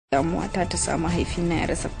damuwa ta samu haifina ya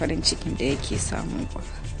rasa farin cikin da yake samu ba.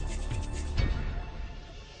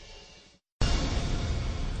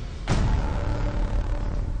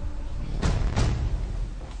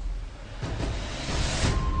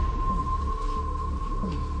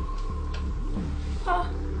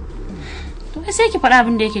 To sai ki faɗa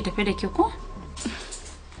abin da yake tafe da ke ko?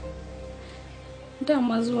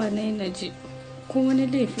 Dama zuwa na ji ko wani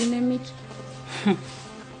laifi na miki.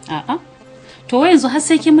 A'a. To yanzu har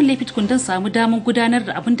sai kin min laifi tukun dan samu damar gudanar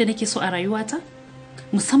da abin da nake so a rayuwata?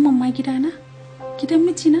 Musamman ma gidana? Gidan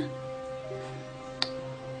mijina?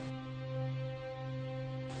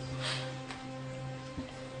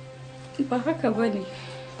 Ba haka bane.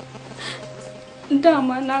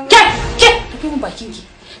 Dama na Ke mun bakin ki.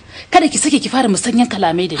 Kada ki sake ki fara musanyan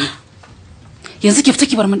kalamai da ni. Yanzu ki fita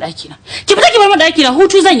ki bar min daki na. Ki fita ki bar min daki na,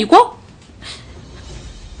 hutu zan yi ko?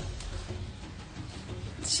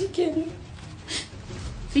 Shikenan.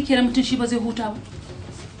 Shikenan mutum shi ba zai huta ba.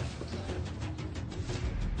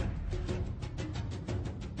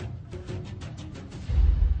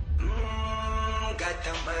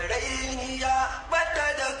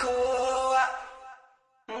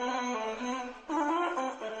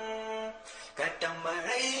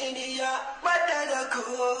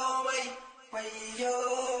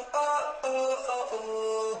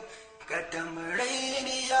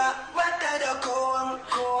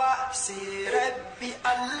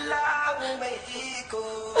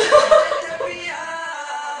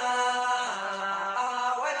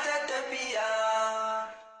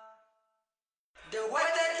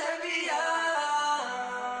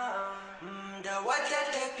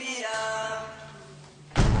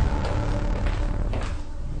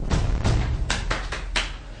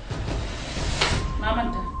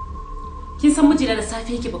 Kin san mijina da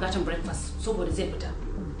safe yake bukatun breakfast saboda zai fita.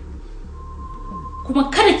 Kuma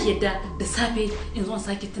kada ki yadda da safe in zo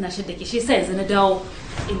sake tuna shi da ke shi yasa yanzu na dawo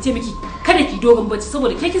in ce miki kada ki dogon bacci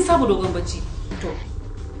saboda ke kin saba dogon bacci. To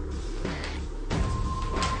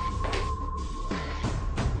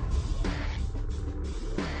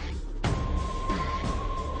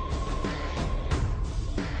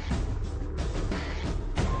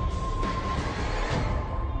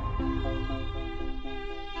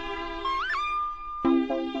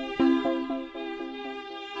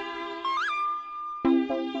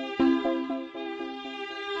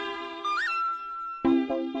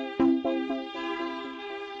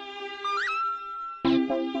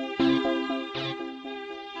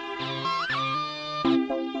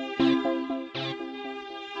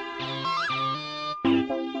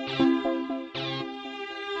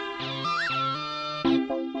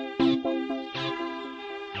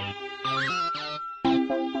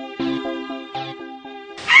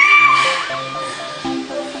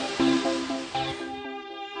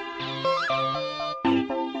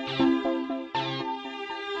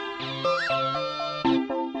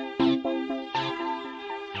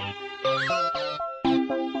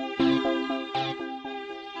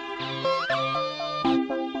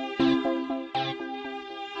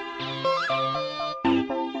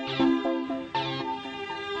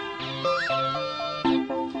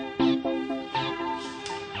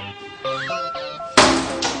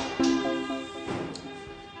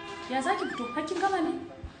ya zaki fito? Hakkin gama ne?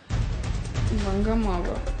 Ban gama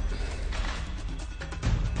ba.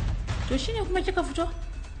 To shine kuma kika fito?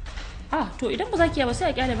 Ah, to idan ba za ki ba sai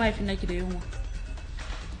a kyale mahaifin naki da yunwa.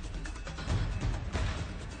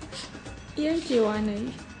 Yankewa na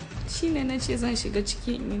yi. Shine na ce zan shiga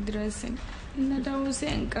cikin in dressing. In na dawo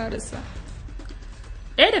sai in karasa.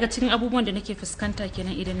 Ɗaya daga cikin abubuwan da nake fuskanta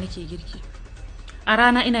kenan idan nake girki. A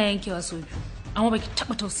rana ina yankewa sau biyu, amma baki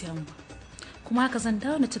taɓa tausaya min ba. Kuma haka zan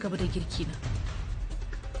dawo na ci gaba da girki na.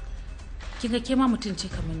 Kinga ke ma mutum ce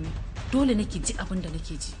kamar ni, dole nake ji abin da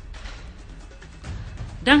nake ji.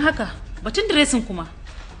 Dan haka batun dressing kuma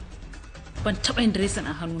ban taɓa yin dressing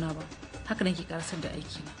a hannuna ba, haka nake karasar da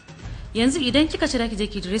aiki na. Yanzu idan kika ce ki je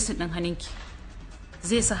ki dressing ɗin hannunki,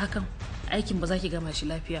 zai sa hakan aikin ba za ki gama shi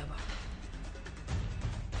lafiya ba.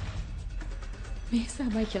 Me yasa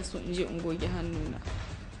ba kya so in je in goge hannuna?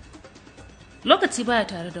 Lokaci baya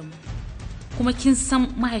tare da mu. Kuma kin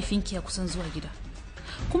san mahaifinki ya kusan zuwa gida.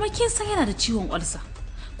 Kuma kin san yana da ciwon ulsa.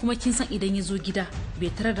 Kuma kin san idan ya zo gida bai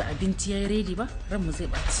tarar da abinci yayi ready ba, ranmu zai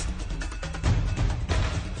ɓaci.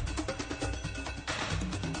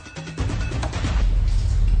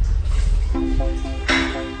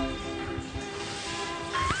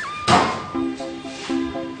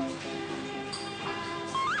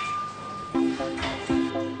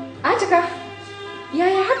 Ajika,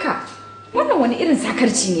 yaya haka? Wannan wani irin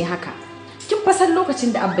sakarci ne haka? Kin fa san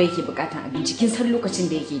lokacin da Abba yake bukatan abinci, kin san lokacin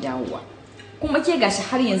da yake dawowa. Kuma ke gashi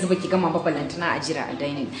har yanzu baki gama ba balantana a jira a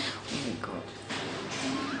dining. Oh my god.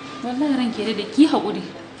 Wallahi ranke da ki haƙuri.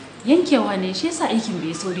 Yankewa ne shi yasa aikin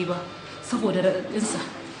bai sauri ba saboda raɗaɗinsa.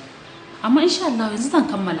 Amma insha Allah yanzu zan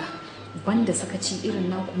kammala. Banda sakaci irin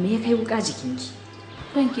naku me ya kai wuka jikinki?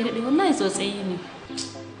 Ranke da wallahi tsotsayi ne.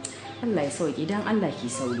 Allah ya sauke dan Allah ki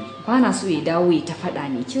sauri. Bana so ya dawo ya ta faɗa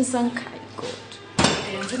ne kin san kai god.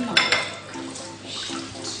 Yanzu nan.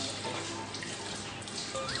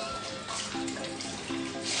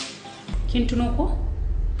 Kin tuno ko?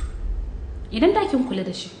 Idan da kin kula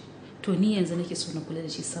da shi, to ni yanzu nake so na kula da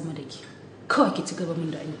shi sama da ki. Kawai ki ci gaba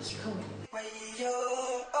min da aiki kawai.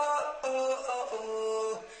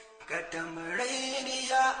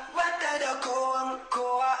 Wata da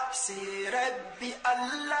kowa sai rabbi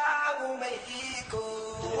Allahu mai iko.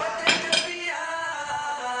 Wata tafiya,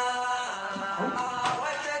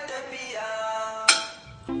 wata tafiya.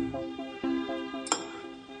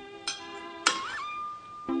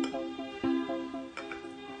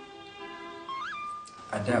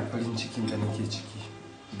 A da farin cikin da nake ciki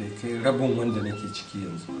bai kai rabin wanda nake ciki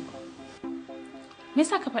yanzu ba. Me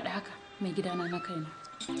yasa ka faɗi haka mai gidana na kaina?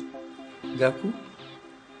 Ga ku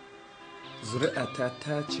zuri'ata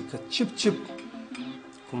ta cika cip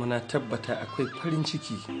kuma na tabbata akwai farin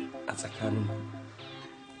ciki a tsakaninku.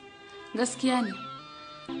 Gaskiya ne.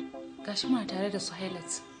 Gashi muna tare da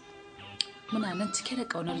Suhailat. Muna nan cike da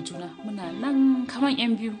ƙaunar juna. Muna nan kaman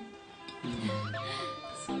 'yan biyu.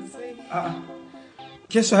 A'a.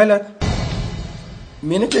 Ke Suhailat,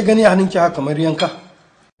 me nake gani a hannunki haka kamar yanka?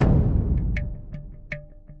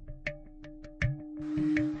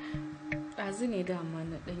 Ɗazu ne dama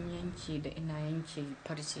na ɗan yanke da ina yanke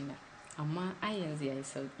farce na, amma ai yanzu yayi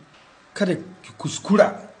sauki. Kada ki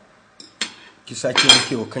kuskura ki sake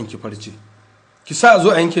yanke wa kanki farce. Ki sa a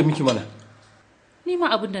zo a yanke miki mana. Ni ma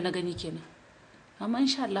abin da na gani kenan. Amma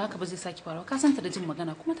insha Allah haka ba zai saki faruwa. Ka santa da jin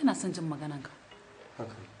magana kuma tana son jin maganarka.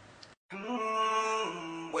 Haka.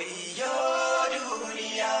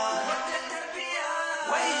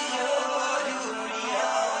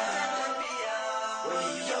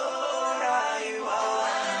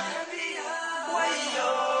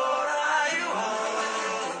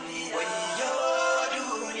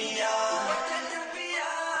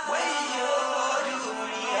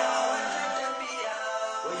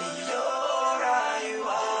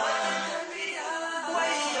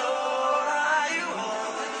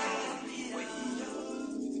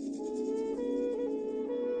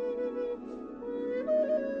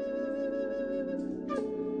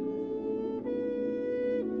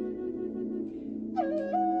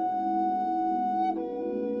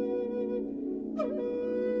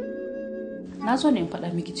 Na zo ne in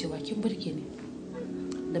faɗa miki cewa kin burge ni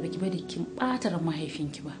da baki bari kin ɓata ran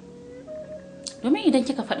mahaifinki ba. Domin idan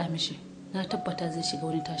kika faɗa mishi, na tabbata zai shiga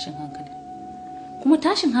wani tashin hankali. Kuma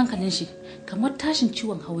tashin hankalin shi kamar tashin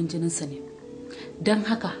ciwon hawan jininsa ne. Don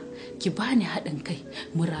haka ki bani haɗin kai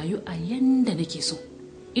mu rayu a yanda nake so.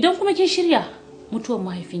 Idan kuma kin shirya mutuwar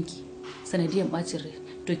mahaifinki sanadiyan ɓacin rai,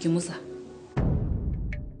 to ki musa.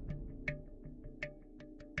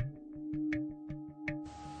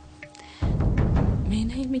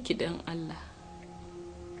 Miki dan Allah,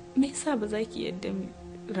 me yasa ba za ki yadda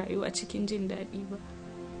rayuwa cikin jin daɗi ba?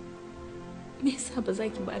 Me yasa ba za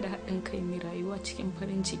ki ba da haɗin kai mai rayuwa cikin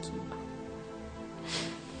farin ciki ba?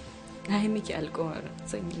 Na yi miki alƙawarin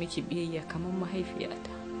zan yi miki biyayya kamar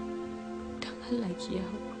mahaifiyata. Dan Allah ki ya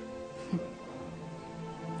haƙura.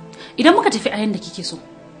 Idan muka tafi a yanda kike so,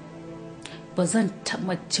 ba zan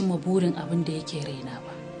taɓa cimma burin abin da yake raina ba.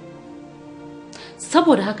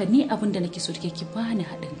 Saboda haka ni abin da nake so take ki bani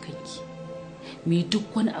haɗin kanki. mu yi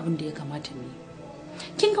duk wani abin da ya kamata mu yi.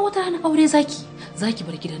 Kin ga wata rana aure zaki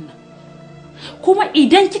bar gidan nan. Kuma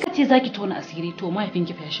idan kika ce zaki tona asiri to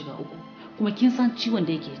mahaifinki fa ya shiga uku. Kuma kin san ciwon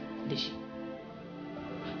da yake da shi.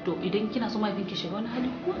 To idan kina so mahaifinki shiga wani hali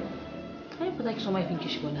ko ai ba za ki so mahaifinki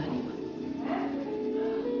shiga wani hali ba.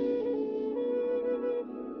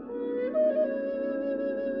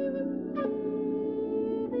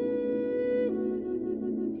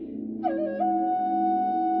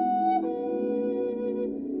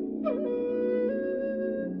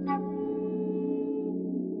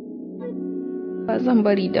 Ba zan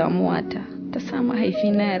bari damuwata ta sa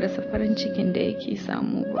mahaifina ya rasa farin cikin da yake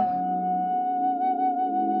samu ba.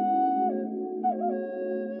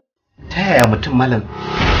 Ta yaya mutum malam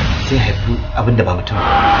zai haifi abin da ba mutum ba?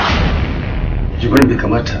 Jibrin bai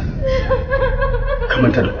kamata ka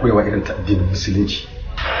manta da koyawa irin ta addinin musulunci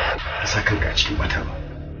ka sa kanka a cikin bata ba.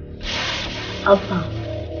 Abba,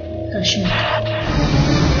 tashi.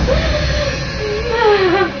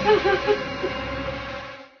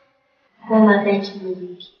 Mama, thank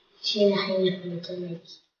you. shi ne hanyar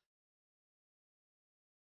aljannaki.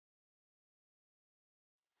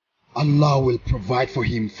 Allah will provide for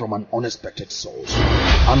him from an unexpected source.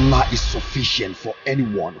 Allah is sufficient for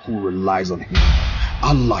anyone who relies on him.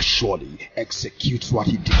 Allah surely executes what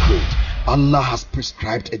he decreed. Allah has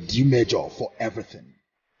prescribed a due measure for everything.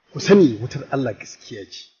 Ku sani wutar Allah gaskiya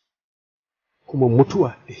ce, kuma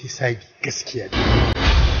mutuwa da hisabi gaskiya ce.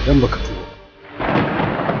 Idan baka tuba,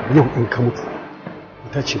 yau in ka mutu,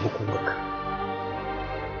 wuta ce makomarka.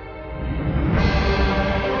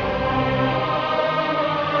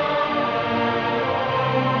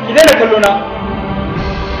 Ki daina kallo na.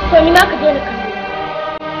 To ni ma ka daina kallo.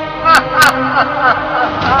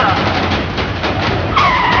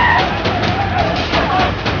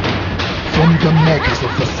 From the makers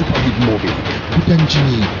of the super hit movie,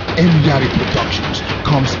 Budanjini Yari Productions,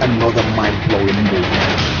 comes another mind-blowing movie.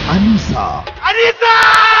 Anisa! Anisa!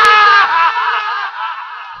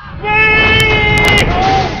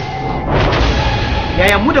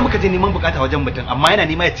 Yaya mu da muka je neman bukata wajen mutum amma yana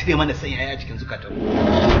nema ya cire mana san yaya a cikin zukatan.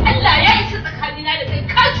 Allah ya isa tsakanina da kai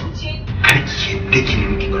ka cuce ni. Karki dake ne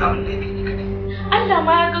miki gura wanda yake ni kadai. Allah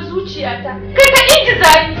ma ya ga zuciyata. Kai ka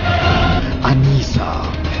intizari. Anisa,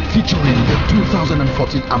 featuring the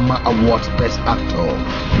 2014 Amma Awards Best Actor,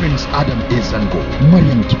 Prince Adam Ezango,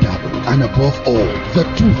 Mariam Kidado, and above all, the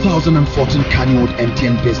 2014 Kannywood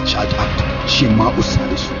MTN Best Child Actor, Shema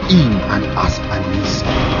Usalisu, in and as Anisa.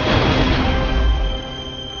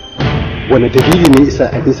 Wani dalili ne isa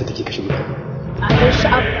Anisa take kashe mutane? A shi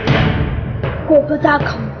abu. Gobe za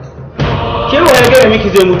ka mutu. Ke waye ga miki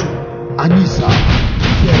zai mutu? Anisa,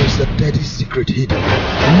 there is a dirty secret hidden.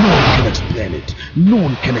 No one can explain it. No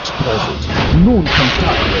one can expose it. No one can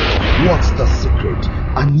tackle it. What's the secret?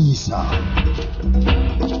 Anisa.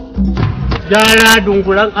 Yara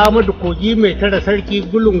dunguran Ahmadu Kogi mai tara sarki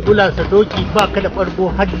gulungula sadoki ba ka da bargo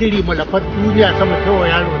haddiri malafar duniya sama ta wa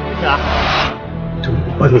yaro da. Tun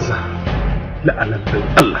banza la'anatan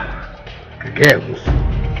Allah ka gaya musu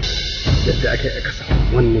yadda aka yi aka samu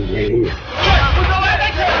wannan yarinya.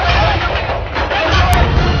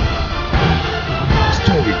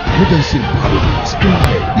 Story, Hidden Sin Parody,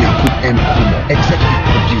 Screenplay, Yakub M. Kumo, Executive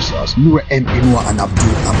Producers, Nura M. Inua and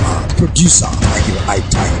Abdul Ahmad, Producer, Tahir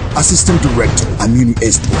Aitai, Assistant Director, Aminu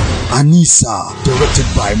Esto, Anisa, directed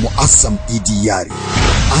by Muassam Idiyari.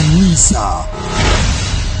 Anisa.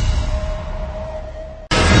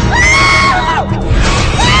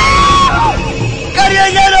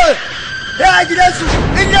 Karyan yaro ya gidansu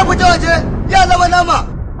in ya fita waje ya zama nama.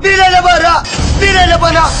 Bire da bara, bire da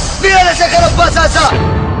bana, bire da shakarar basasa.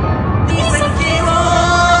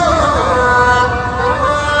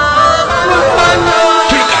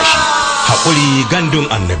 Turka shi, haƙuri gandun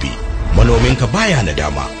annabi, manominka baya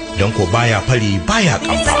nadama, don ko baya fari baya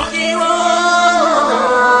ƙamfa.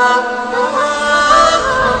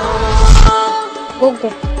 Goggo,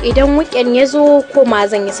 idan weekend ya zo ko ma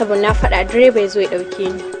zan yi saboda na faɗa direba ya zo ya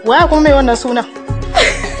ɗauke ni. Waya kuma mai wannan suna?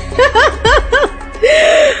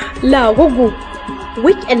 La Goggo,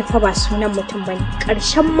 weekend fa ba sunan mutum bane.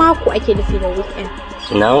 Ƙarshen mako ake nufi da weekend.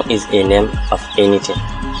 Now is a name of anything.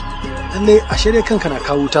 Lalle a shirye kanka na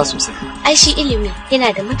kawo ta sosai. Ai shi ilimi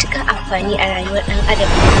yana da matukar amfani a rayuwar ɗan adam.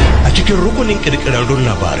 A cikin rukunin ƙirƙirarrun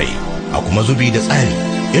labarai, a kuma zubi da tsari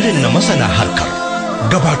irin na masana harkar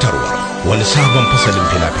gabatarwar wani sabon fasalin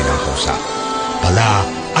fina-finan Hausa. Bala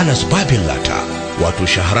Anas Babin Lata, wato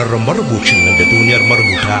shahararren marubucin nan da duniyar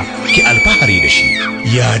marubuta ke alfahari da shi,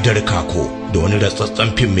 ya darka ko da wani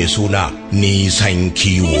ratsatsen fim mai suna Nisan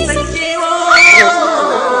Kiwo.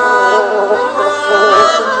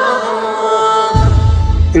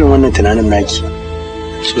 Irin wannan tunanin naki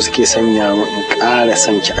su suke sanya mu in ƙara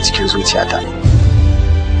son ki a cikin zuciyata.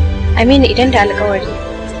 Aminu, idan da alƙawari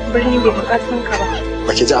birni bai buƙatun ka ba.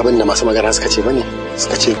 Baki ji abin da masu magana suka ce bane?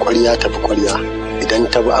 Suka ce ƙwarya tafi ƙwarya, idan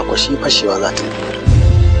ta bi akwashi fashewa za ta yi.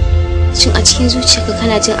 Shin a cikin zuciyarka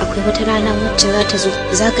kana jin akwai wata rana wacce za ta zo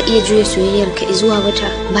za ka iya juya soyayyarka zuwa wata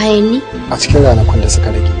bayan ni? A cikin ranakun da suka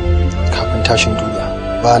rage kafin tashin duniya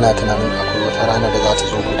ba na tunanin akwai wata rana da za ta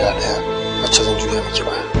zo guda ɗaya wacce zan juya miki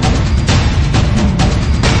baya.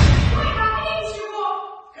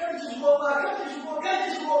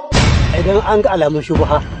 Idan an ga alamun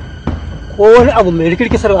shubha ko wani abu mai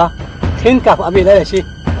rikirkisarwa tun kafin abin ya lalace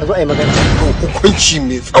a zo a yi magana. Hukunci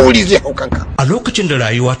mai tsauri zai hau kanka. A lokacin da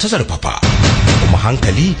rayuwa ta zarfafa kuma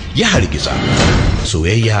hankali ya hargiza,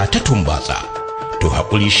 soyayya ta tumbatsa, to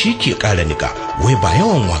haƙuri shi ke ƙara niƙa, wai ba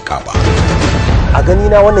yawan waka ba. A gani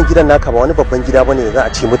na wannan gidan naka ba wani babban gida bane da za a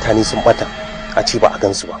ce mutane sun bata a ce ba a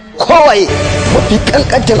gansu ba. Kowaye mafi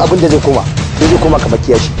kankantin abin da zai koma kamar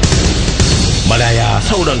kiyashi. Malaya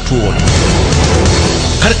sauran tuwon.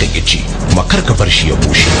 kar ka kici kuma kar ka bar shi ya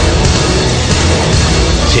bushe.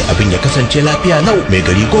 Sai abin ya kasance lafiya nau mai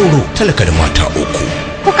gari goro talaka da mata uku.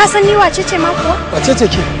 Ko ka san ni wace ce ma kuwa? Wace ce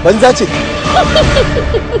ke? Banza ce.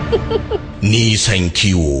 Nisan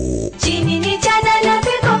kiwo. Jinini jana na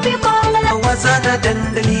fiko fiko. Wasa da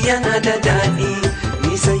dandali yana da daɗi.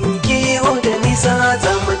 Nisan kiwo da nisa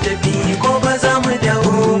za mu tafi ko ba za mu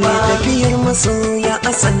dawo ba. Tafiyar masoya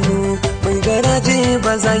a sannu mai garaje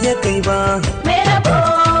ba za ya kai ba.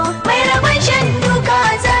 Mai rabon shan duka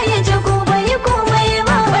za ya ji gobe yi komai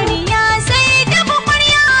ba. Bari ya sai da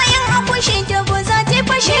bukwarya yin akushe ta ba za ta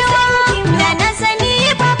fashewa. Da na sani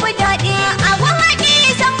babu daɗi a gwamnati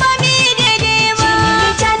san ba mi daidai ba. Jinini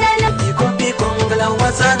jana na fiko fiko.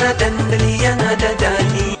 Wasa da dandali yana da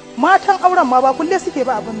daɗi. Matan auren ma ba kulle suke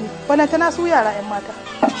ba abin ne, balantana su yara 'yan mata.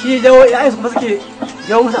 Shi jawo ya kuma suke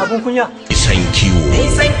jawo musu abin kunya. Nisan kiwo.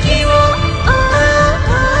 Nisan kiwo.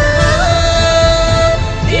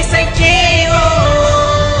 Nisan kiwo.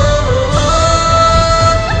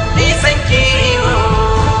 Nisan kiwo.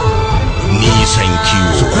 Nisan kiwo.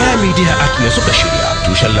 Square Media Art ne suka shirya.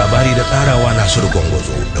 Tushen labari da tsarawa Nasiru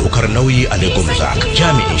Gwangwazo. Daukar nauyi Ali Gumza.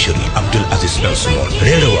 Jami'in shiri Abdul Aziz Dan Small.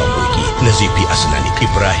 Rera waƙoƙi Nazifi Asnani.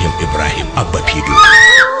 Ibrahim Abba Fido.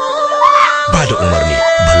 Ba da umarni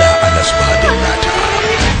Bala Anas Bahadin Nata.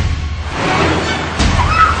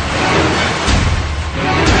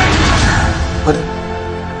 Maryam,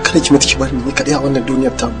 kada ki mutu ki bari ni kadai a wannan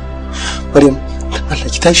duniyar ta. Maryam, Allah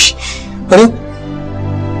ki tashi. Maryam.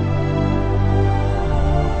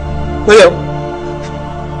 Maryam.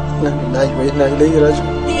 Na lillahi wa inna ilaihi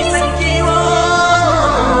raji'un.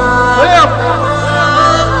 Maryam.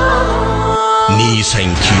 Nisan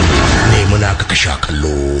kiwo ne muna ka sha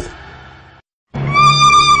kallo.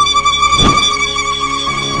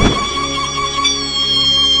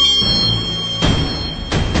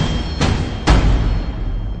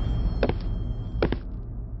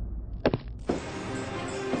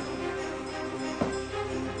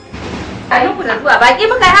 Sannunku da zuwa, baki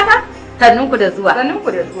muka yi haka? Sannunku da zuwa.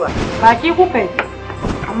 Sannunku da zuwa. Baki kuka yi,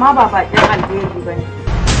 amma ba bakin alheri ba ne.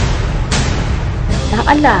 Dan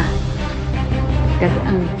Allah,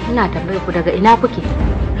 ina tambayar ku daga ina kuke?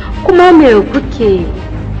 Kuma me kuke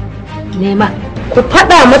nema? Ku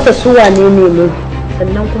faɗa mata su wane ne mu,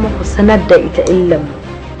 sannan kuma ku sanar da ita illan.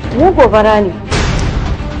 Mu gobara ne.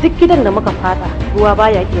 Duk gidan da muka fada, ruwa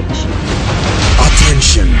baya iya kashe.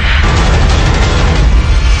 Attention.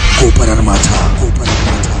 Gobarar mata.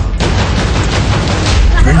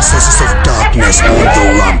 Princesses of darkness on the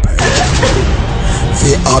rampage.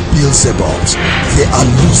 They are Beelzebubs, they are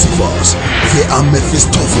Lucifers, they are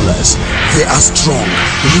Mephistopheles, they are strong,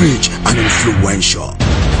 rich and influential.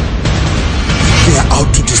 They are out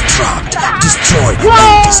to distract, destroy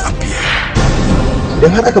and disappear.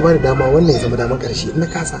 Idan har aka bani dama wannan ya zama damar karshe in na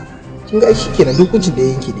kasa, kin ga shi kenan hukuncin da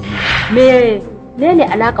ya yanke Me ne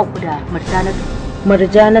alaka ku da Marjanatu?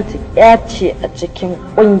 Marjanatu ya ce a cikin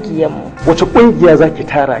ƙungiyarmu. Wace ƙungiya zaki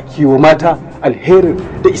tara kiwo mata alherin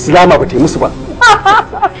da Islama ba ta yi musu ba?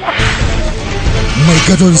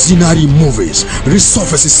 Megadon Zinari Movies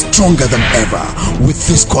resurfaces stronger than ever with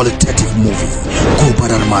this qualitative movie,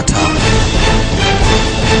 Gobarar Mata.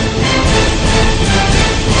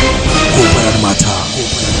 Gobarar Mata.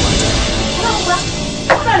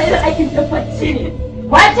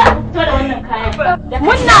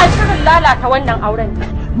 Muna shirin lalata wannan auren.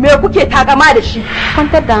 Me kuke tagama da shi?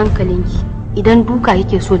 Kwantar da hankalinki. Idan duka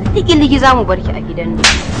yake so ligi-ligi za mu barki a gidan nan.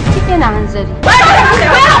 Kike na hanzari.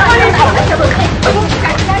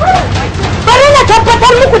 Bari na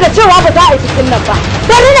tabbatar muku da cewa ba za a yi cikin nan ba.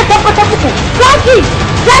 Bari na tabbatar muku.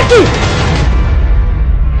 Zaki!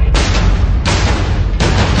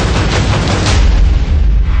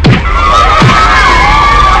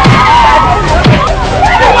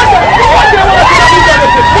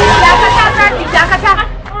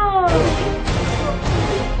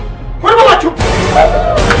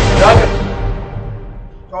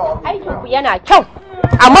 Aikinku yana kyau,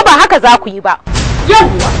 amma ba haka za ku yi ba.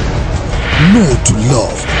 Yawwa! No to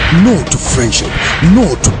love, no to friendship, no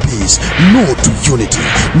to peace, no to unity,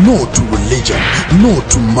 no to religion, no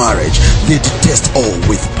to marriage. They detest all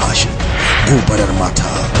with passion. Gobarar Mata.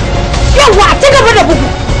 Yawwa, ci gaba da bugu!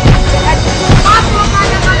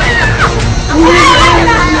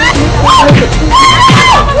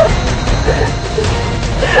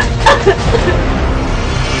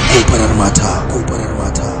 Gobarar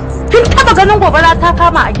Mata. Kin taba ganin gobara ta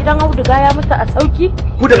kama a gidan auduga ya mutu a sauki?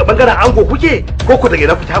 Ku daga bangaren ango kuke ko ku daga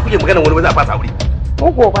ina kuke kuke magana wani ba za a fasa aure?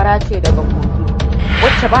 Ko gobara ce daga kogi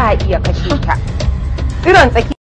wacce ba a iya kashe ta. Tsiron tsaki